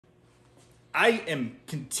I am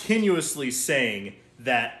continuously saying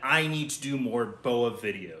that I need to do more boa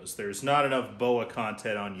videos. There's not enough boa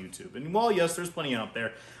content on YouTube. And while, yes, there's plenty out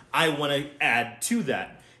there, I want to add to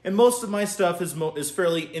that. And most of my stuff is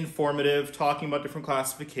fairly informative, talking about different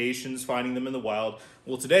classifications, finding them in the wild.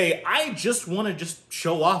 Well, today, I just want to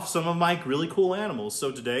show off some of my really cool animals.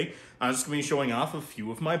 So today, I'm just going to be showing off a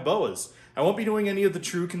few of my boas. I won't be doing any of the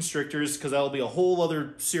true constrictors because that'll be a whole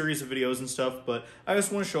other series of videos and stuff, but I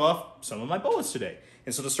just want to show off some of my boas today.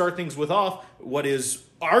 And so to start things off, what is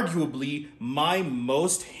arguably my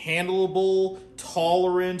most handleable,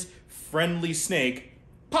 tolerant, friendly snake,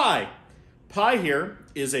 Pi. Pi here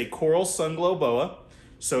is a coral sunglow boa.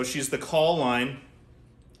 So she's the call line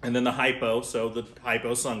and then the hypo, so the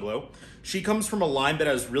hypo sunglow. She comes from a line that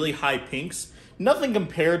has really high pinks. Nothing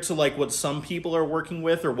compared to like what some people are working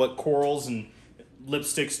with or what corals and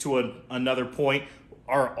lipsticks to another point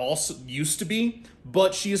are also used to be,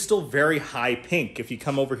 but she is still very high pink. If you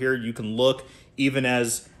come over here, you can look even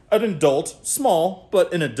as an adult, small,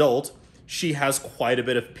 but an adult, she has quite a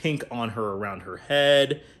bit of pink on her around her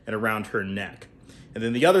head and around her neck. And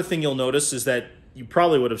then the other thing you'll notice is that you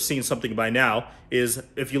probably would have seen something by now is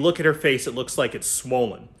if you look at her face, it looks like it's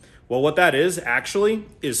swollen. Well, what that is actually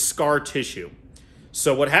is scar tissue.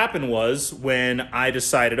 So what happened was when I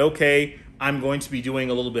decided, okay, I'm going to be doing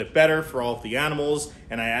a little bit better for all of the animals,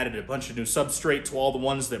 and I added a bunch of new substrate to all the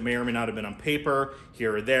ones that may or may not have been on paper,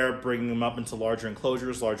 here or there, bringing them up into larger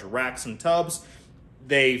enclosures, larger racks and tubs.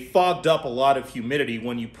 They fogged up a lot of humidity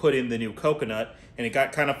when you put in the new coconut, and it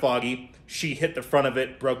got kind of foggy. She hit the front of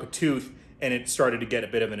it, broke a tooth, and it started to get a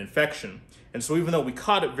bit of an infection. And so even though we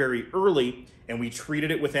caught it very early, and we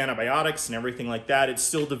treated it with antibiotics and everything like that, it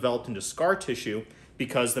still developed into scar tissue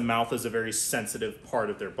because the mouth is a very sensitive part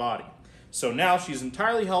of their body. So now she's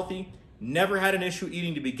entirely healthy, never had an issue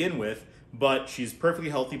eating to begin with, but she's perfectly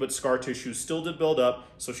healthy, but scar tissue still did build up,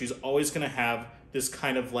 so she's always gonna have this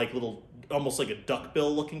kind of like little, almost like a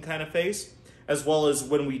duckbill looking kind of face, as well as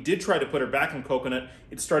when we did try to put her back in coconut,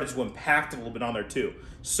 it started to impact a little bit on there too.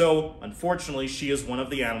 So unfortunately, she is one of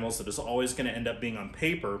the animals that is always gonna end up being on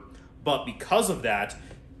paper, but because of that,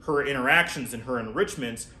 her interactions and her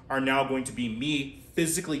enrichments are now going to be me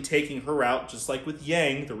physically taking her out, just like with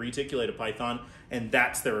Yang, the reticulated python, and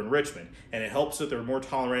that's their enrichment. And it helps that they're more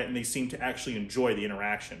tolerant and they seem to actually enjoy the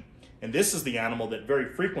interaction. And this is the animal that very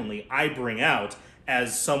frequently I bring out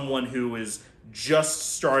as someone who is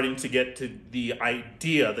just starting to get to the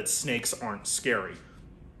idea that snakes aren't scary.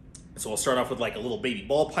 So I'll start off with like a little baby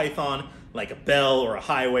ball python, like a bell or a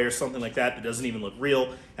highway or something like that that doesn't even look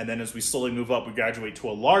real. And then as we slowly move up, we graduate to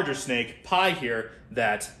a larger snake, Pi here,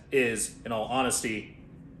 that is, in all honesty,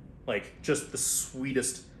 like just the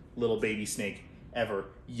sweetest little baby snake ever.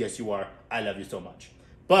 Yes, you are. I love you so much.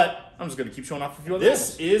 But I'm just going to keep showing off a few other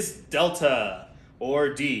animals. This is Delta,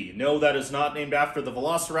 or D. No, that is not named after the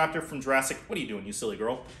Velociraptor from Jurassic. What are you doing, you silly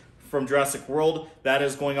girl? From Jurassic World. That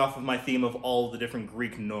is going off of my theme of all of the different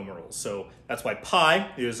Greek numerals. So that's why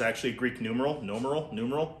Pi is actually a Greek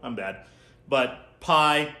numeral, I'm bad. But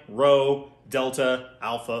Pi, Rho, Delta,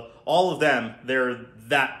 Alpha, all of them, they're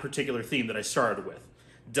that particular theme that I started with.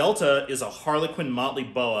 Delta is a Harlequin motley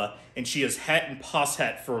boa, and she is het and pos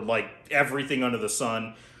het for like everything under the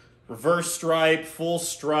sun. Reverse stripe, full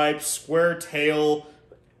stripe, square tail,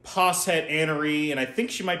 pos-het anery, and I think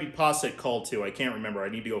she might be pos-het called too. I can't remember. I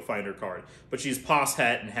need to go find her card. But she's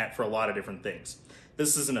pos-het and het for a lot of different things.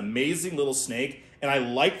 This is an amazing little snake, and I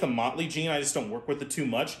like the motley gene. I just don't work with it too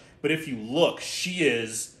much. But if you look, she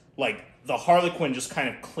is like the Harlequin just kind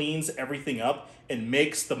of cleans everything up and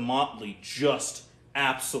makes the motley just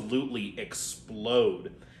absolutely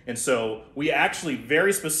explode. And so we actually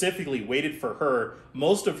very specifically waited for her.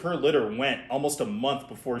 Most of her litter went almost a month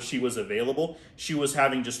before she was available. She was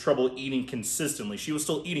having just trouble eating consistently. She was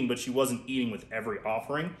still eating, but she wasn't eating with every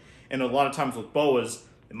offering. And a lot of times with boas,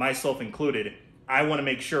 myself included, I want to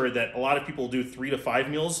make sure that a lot of people do 3 to 5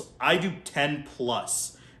 meals. I do 10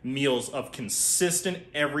 plus meals of consistent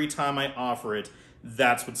every time I offer it.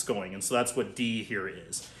 That's what's going. And so that's what D here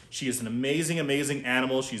is. She is an amazing, amazing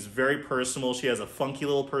animal. She's very personable. She has a funky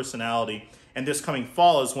little personality. And this coming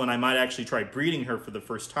fall is when I might actually try breeding her for the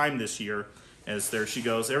first time this year. As there she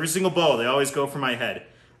goes. Every single boa, they always go for my head.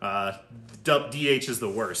 DH is the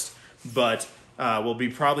worst. But we'll be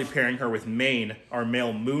probably pairing her with Maine, our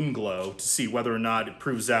male moon glow, to see whether or not it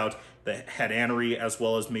proves out the het anery as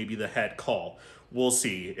well as maybe the het call. We'll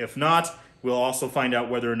see. If not, we'll also find out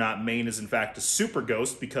whether or not Maine is in fact a super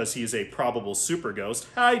ghost because he is a probable super ghost.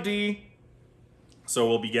 Hi, D. So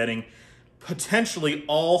we'll be getting potentially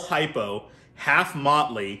all hypo, half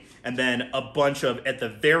motley, and then a bunch of, at the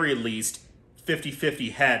very least,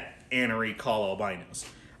 50-50 het Anery Call Albinos.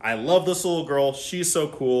 I love this little girl. She's so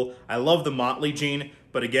cool. I love the Motley gene,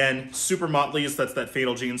 but again, super Motley's, that's that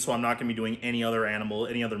fatal gene, so I'm not going to be doing any other animal,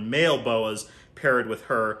 any other male boas paired with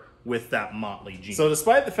her with that Motley gene. So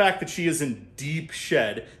despite the fact that she is in deep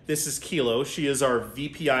shed, this is Kilo. She is our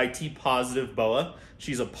VPIT positive boa.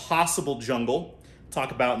 She's a possible jungle.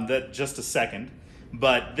 Talk about that just a second.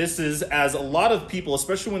 But this is, as a lot of people,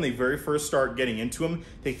 especially when they very first start getting into them,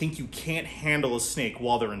 they think you can't handle a snake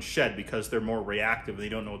while they're in shed because they're more reactive. They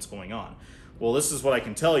don't know what's going on. Well, this is what I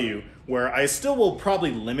can tell you, where I still will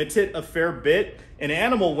probably limit it a fair bit. An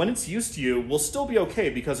animal, when it's used to you, will still be okay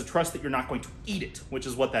because it trusts that you're not going to eat it, which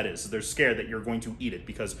is what that is. They're scared that you're going to eat it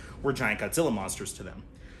because we're giant Godzilla monsters to them.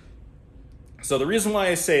 So the reason why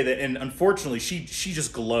I say that, and unfortunately she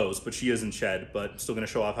just glows, but she is in shed, but still going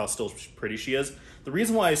to show off how still pretty she is. The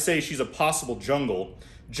reason why I say she's a possible jungle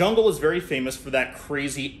is very famous for that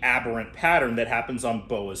crazy aberrant pattern that happens on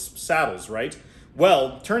boas saddles, right?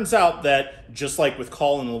 Well, turns out that just like with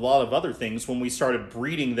Call and a lot of other things, when we started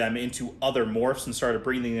breeding them into other morphs and started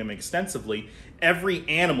breeding them extensively, every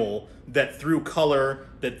animal that threw color,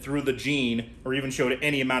 that threw the gene, or even showed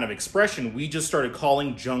any amount of expression, we just started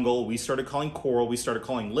calling jungle, we started calling coral, we started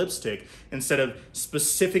calling lipstick, instead of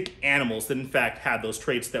specific animals that in fact had those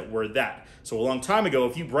traits that were that. So a long time ago,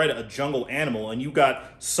 if you bred a jungle animal and you got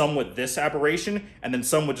some with this aberration and then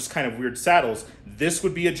some with just kind of weird saddles, this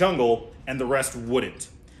would be a jungle and the rest wouldn't.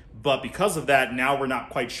 But because of that, now we're not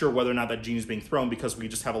quite sure whether or not that gene is being thrown because we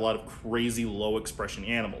just have a lot of crazy low expression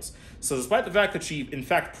animals. So despite the fact that she in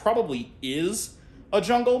fact probably is a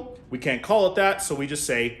jungle, we can't call it that, so we just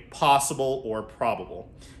say possible or probable.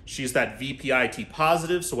 She's that VPIT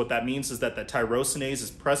positive, so what that means is that the tyrosinase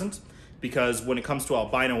is present, because when it comes to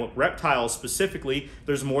albino reptiles specifically,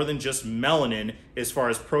 there's more than just melanin as far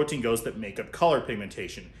as protein goes that make up color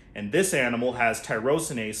pigmentation. And this animal has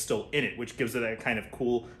tyrosinase still in it, which gives it that kind of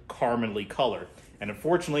cool caramely color. And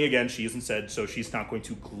unfortunately, again, she isn't said, so she's not going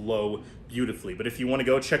to glow beautifully. But if you want to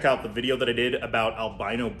go check out the video that I did about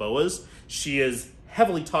albino boas, she is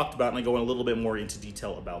heavily talked about, and I go in a little bit more into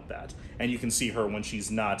detail about that. And you can see her when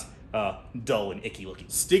she's not dull and icky looking.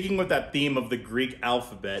 Sticking with that theme of the Greek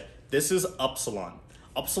alphabet, this is Upsilon.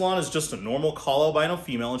 Upsilon is just a normal Call albino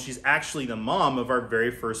female, and she's actually the mom of our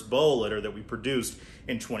very first boa litter that we produced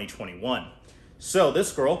in 2021. So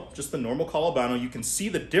this girl, just the normal Call albino, you can see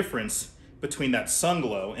the difference between that sun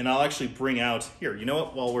glow, and I'll actually bring out, here, you know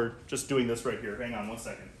what, while we're just doing this right here, hang on one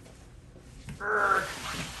second.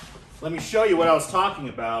 Let me show you what I was talking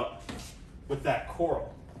about with that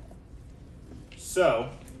coral. So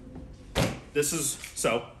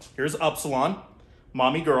here's Upsilon,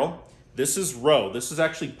 mommy girl. This is Ro. This is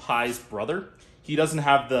actually Pi's brother. He doesn't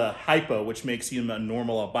have the hypo, which makes him a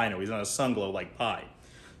normal albino. He's not a sun glow like Pi.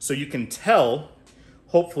 So you can tell,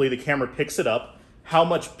 hopefully the camera picks it up, how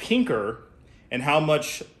much pinker and how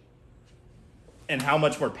much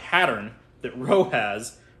more pattern that Ro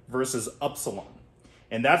has versus Upsilon.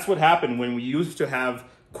 And that's what happened when we used to have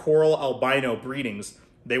coral albino breedings.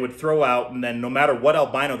 They would throw out, and then no matter what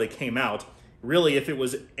albino they came out, really, if it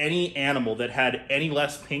was any animal that had any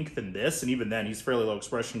less pink than this, and even then he's fairly low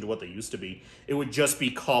expression to what they used to be, it would just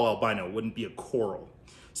be Call albino. It wouldn't be a coral.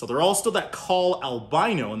 So they're all still that Call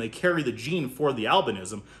albino, and they carry the gene for the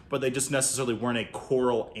albinism, but they just necessarily weren't a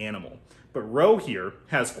coral animal. But Ro here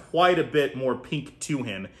has quite a bit more pink to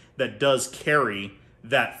him that does carry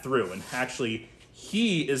that through. And actually,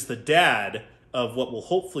 he is the dad of what will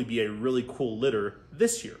hopefully be a really cool litter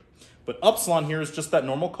this year. But Upsilon here is just that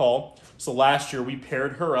normal Call. So last year we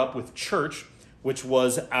paired her up with Church, which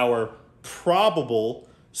was our probable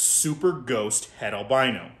super ghost het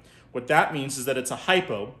albino. What that means is that it's a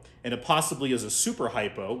hypo, and it possibly is a super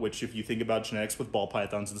hypo, which if you think about genetics with ball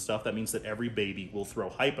pythons and stuff, that means that every baby will throw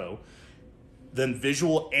hypo. Then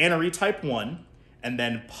visual anery type 1, and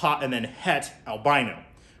then het albino.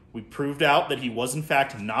 We proved out that he was in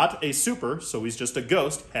fact not a super, so he's just a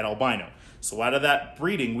ghost het albino. So out of that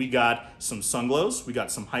breeding, we got some sunglows, we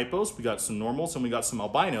got some hypos, we got some normals, and we got some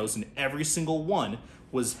albinos, and every single one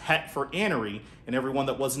was het for anery, and every one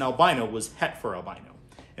that was an albino was het for albino.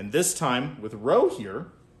 And this time, with Ro here,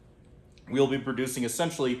 we'll be producing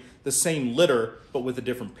essentially the same litter, but with a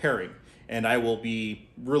different pairing. And I will be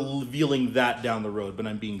revealing that down the road, but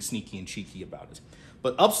I'm being sneaky and cheeky about it.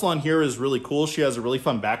 But Upsilon here is really cool. She has a really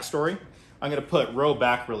fun backstory. I'm going to put Ro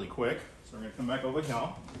back really quick. So we're going to come back over here.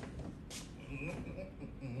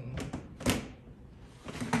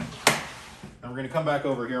 And we're going to come back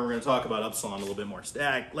over here and we're going to talk about Upsilon a little bit more.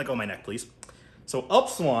 Let go of my neck, please. So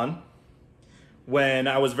Upsilon, when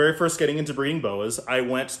I was very first getting into breeding boas, I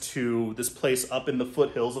went to this place up in the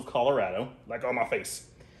foothills of Colorado. Let go of my face.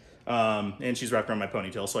 and she's wrapped around my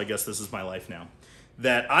ponytail, so I guess this is my life now.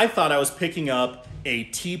 That I thought I was picking up a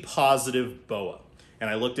T-positive boa. And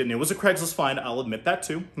I looked at it, and it was a Craigslist find, I'll admit that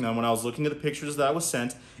too. Now, when I was looking at the pictures that I was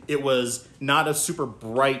sent, it was not a super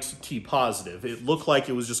bright T-positive. It looked like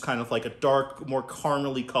it was just kind of like a dark, more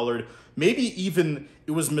caramely colored, maybe even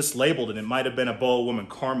it was mislabeled, and it might have been a boa woman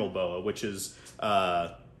caramel boa, which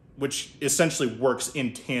essentially works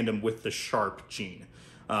in tandem with the sharp gene.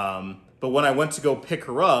 But when I went to go pick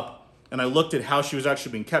her up, and I looked at how she was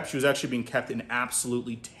actually being kept, she was actually being kept in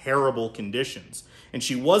absolutely terrible conditions. And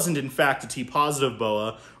she wasn't, in fact, a T-positive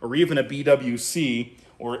boa or even a BWC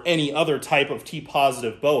or any other type of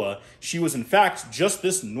T-positive boa. She was, in fact, just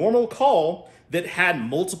this normal cull that had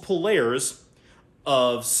multiple layers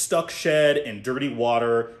of stuck shed and dirty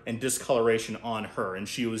water and discoloration on her. And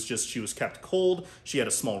she was kept cold. She had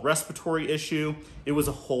a small respiratory issue. It was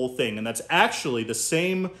a whole thing. And that's actually the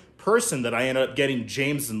same person that I ended up getting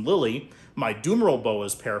James and Lily, my Doomeril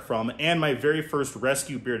boas pair from, and my very first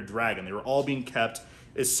rescue bearded dragon. They were all being kept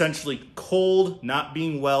essentially cold, not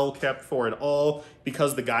being well kept for at all,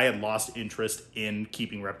 because the guy had lost interest in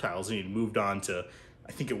keeping reptiles and he'd moved on to,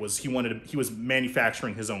 I think it was, he was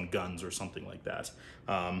manufacturing his own guns or something like that.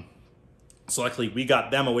 So luckily we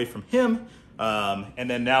got them away from him. And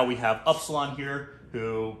then now we have Upsilon here,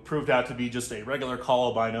 who proved out to be just a regular call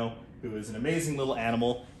albino, who is an amazing little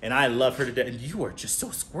animal, and I love her to death. And you are just so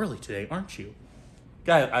squirrely today, aren't you?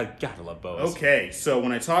 I gotta love boas. Okay, so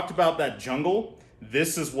when I talked about that jungle,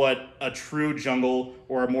 this is what a true jungle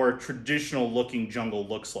or a more traditional looking jungle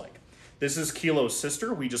looks like. This is Kilo's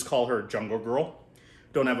sister. We just call her Jungle Girl.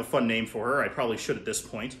 Don't have a fun name for her. I probably should at this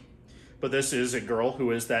point. But this is a girl who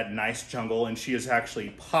is that nice jungle, and she is actually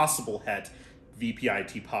possible het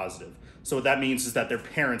VPIT positive. So what that means is that their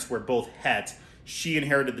parents were both het. She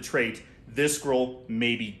inherited the trait. This girl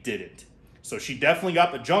maybe didn't. So she definitely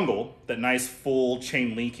got the jungle, that nice full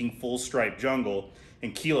chain linking, full stripe jungle,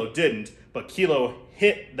 and Kilo didn't, but Kilo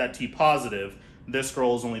hit that T positive. This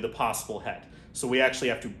girl is only the possible het. So we actually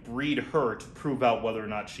have to breed her to prove out whether or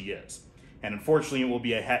not she is. And unfortunately, it will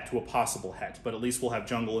be a het to a possible het, but at least we'll have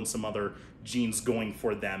jungle and some other genes going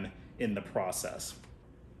for them in the process.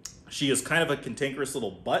 She is kind of a cantankerous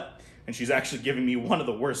little butt, and she's actually giving me one of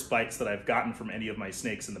the worst bites that I've gotten from any of my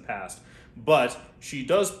snakes in the past. But she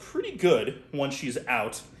does pretty good once she's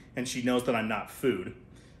out, and she knows that I'm not food.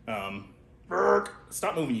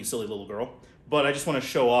 Stop moving, you silly little girl. But I just want to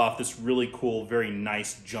show off this really cool, very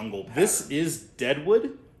nice jungle pattern. This is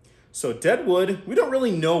Deadwood. So Deadwood, we don't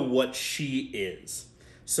really know what she is.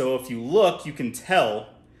 So if you look, you can tell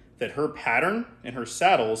that her pattern and her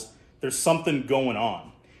saddles, there's something going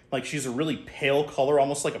on. Like she's a really pale color,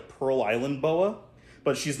 almost like a Pearl Island boa,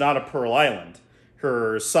 but she's not a Pearl Island.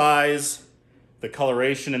 Her size, the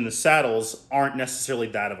coloration, and the saddles aren't necessarily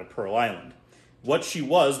that of a Pearl Island. What she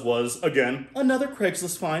was, again, another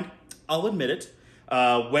Craigslist find, I'll admit it.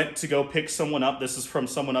 Went to go pick someone up. This is from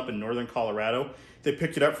someone up in northern Colorado. They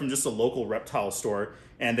picked it up from just a local reptile store,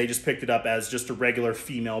 and they just picked it up as just a regular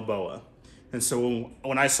female boa. And so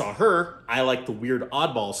when I saw her, I liked the weird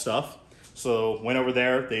oddball stuff. So went over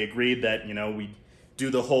there. They agreed that, you know, we do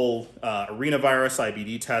the whole arenavirus,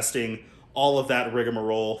 IBD testing, all of that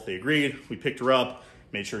rigmarole. They agreed. We picked her up,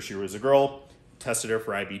 made sure she was a girl, tested her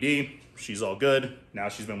for IBD. She's all good. Now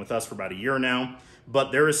she's been with us for about a year now.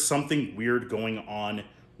 But there is something weird going on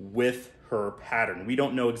with her pattern. We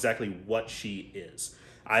don't know exactly what she is.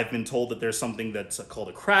 I've been told that there's something that's called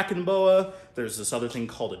a Kraken boa. There's this other thing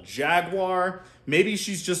called a jaguar. Maybe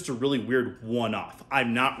she's just a really weird one-off.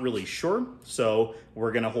 I'm not really sure. So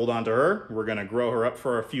we're going to hold on to her. We're going to grow her up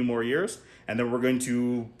for a few more years. And then we're going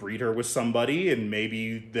to breed her with somebody. And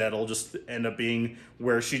maybe that'll just end up being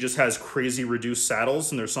where she just has crazy reduced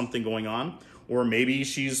saddles and there's something going on. Or maybe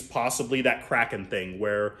she's possibly that Kraken thing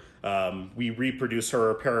where we reproduce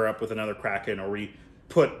her or pair her up with another Kraken, or we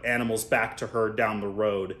put animals back to her down the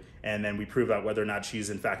road, and then we prove out whether or not she's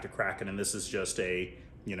in fact a Kraken, and this is just a,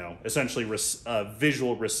 you know, essentially a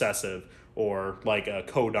visual recessive or like a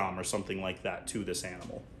codom or something like that to this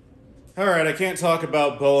animal. All right, I can't talk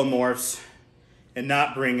about boa morphs and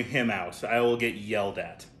not bring him out. I will get yelled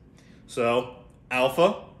at. So,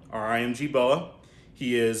 Alpha, our IMG boa,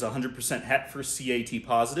 he is 100% het for CAT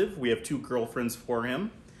positive. We have two girlfriends for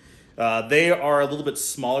him. They are a little bit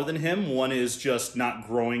smaller than him. One is just not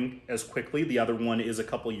growing as quickly. The other one is a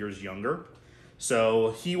couple years younger.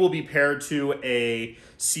 So he will be paired to a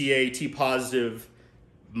CAT positive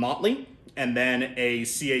Motley and then a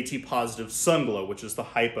CAT positive Sunglow, which is the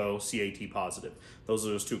hypo CAT positive. Those are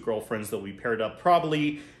those two girlfriends that we paired up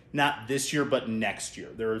probably not this year, but next year.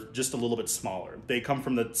 They're just a little bit smaller. They come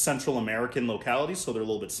from the Central American localities, so they're a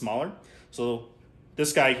little bit smaller. So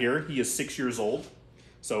this guy here, he is 6 years old.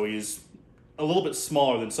 So he's a little bit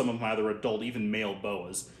smaller than some of my other adult, even male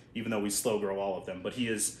boas, even though we slow grow all of them. But he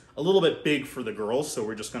is a little bit big for the girls, so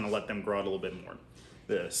we're just gonna let them grow out a little bit more.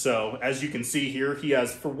 So as you can see here, he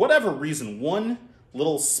has, for whatever reason, one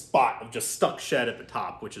little spot of just stuck shed at the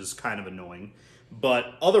top, which is kind of annoying.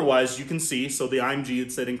 But otherwise, you can see, so the IMG,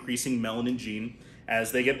 it's that increasing melanin gene.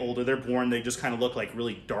 As they get older, they're born, they just kind of look like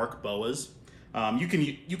really dark boas. You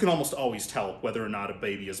can almost always tell whether or not a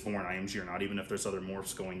baby is born IMG or not, even if there's other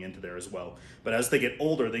morphs going into there as well. But as they get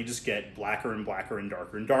older, they just get blacker and blacker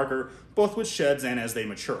and darker, both with sheds and as they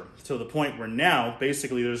mature. To the point where now,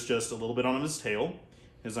 basically, there's just a little bit on his tail,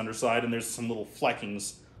 his underside, and there's some little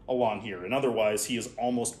fleckings along here. And otherwise, he is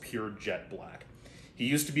almost pure jet black. He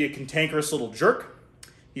used to be a cantankerous little jerk.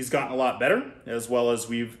 He's gotten a lot better, as well as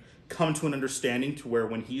we've come to an understanding to where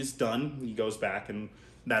when he's done, he goes back and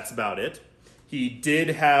that's about it. He did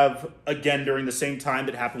have, again, during the same time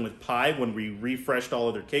that happened with Pi, when we refreshed all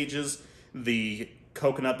of their cages, the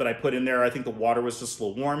coconut that I put in there, I think the water was just a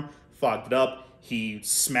little warm, fogged it up. He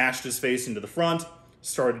smashed his face into the front,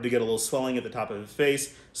 started to get a little swelling at the top of his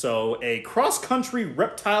face. So a cross-country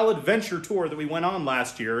reptile adventure tour that we went on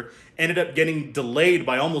last year ended up getting delayed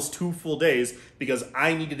by almost 2 full days because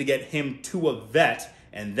I needed to get him to a vet,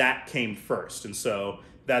 and that came first. And so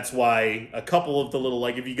that's why a couple of the little,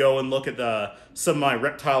 like if you go and look at some of my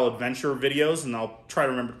reptile adventure videos, and I'll try to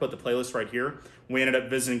remember to put the playlist right here, we ended up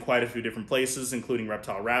visiting quite a few different places, including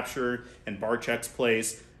Reptile Rapture and Barchek's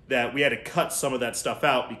place, that we had to cut some of that stuff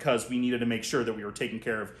out because we needed to make sure that we were taking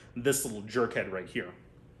care of this little jerkhead right here.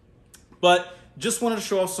 But just wanted to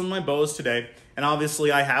show off some of my boas today, and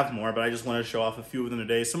obviously I have more, but I just wanted to show off a few of them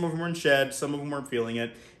today. Some of them are in shed, some of them weren't feeling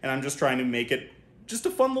it, and I'm just trying to make it just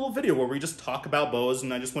a fun little video where we just talk about boas,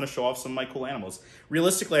 and I just want to show off some of my cool animals.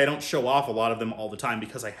 Realistically, I don't show off a lot of them all the time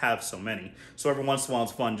because I have so many, so every once in a while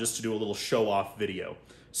it's fun just to do a little show-off video.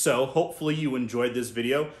 So hopefully you enjoyed this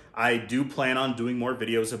video. I do plan on doing more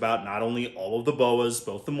videos about not only all of the boas,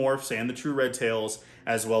 both the morphs and the true red tails,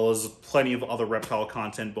 as well as plenty of other reptile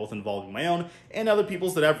content, both involving my own and other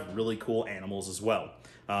people's that have really cool animals as well.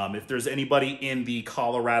 If there's anybody in the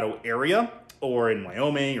Colorado area or in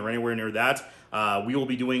Wyoming or anywhere near that, we will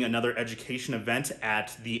be doing another education event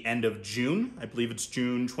at the end of June. I believe it's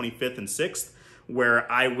June 25th and 6th.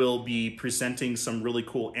 Where I will be presenting some really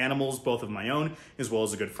cool animals, both of my own, as well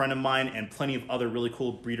as a good friend of mine, and plenty of other really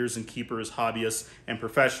cool breeders and keepers, hobbyists, and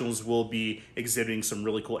professionals will be exhibiting some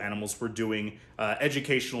really cool animals. We're doing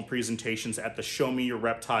educational presentations at the Show Me Your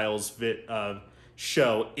Reptiles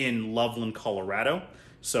show in Loveland, Colorado.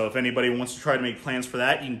 So if anybody wants to try to make plans for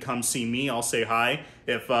that, you can come see me. I'll say hi.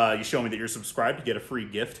 If you show me that you're subscribed, you get a free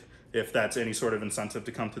gift, if that's any sort of incentive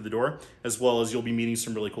to come to the door, as well as you'll be meeting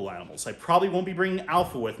some really cool animals. I probably won't be bringing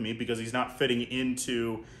Alpha with me because he's not fitting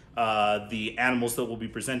into the animals that we'll be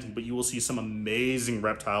presenting, but you will see some amazing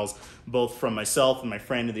reptiles, both from myself and my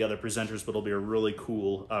friend and the other presenters, but it'll be a really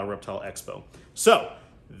cool reptile expo. So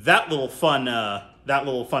that little fun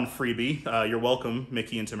freebie, you're welcome,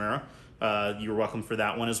 Mickey and Tamara. You're welcome for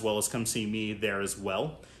that one, as well as come see me there as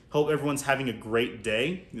well. Hope everyone's having a great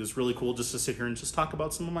day. It was really cool just to sit here and just talk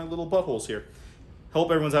about some of my little buttholes here.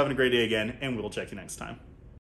 Hope everyone's having a great day again, and we'll check you next time.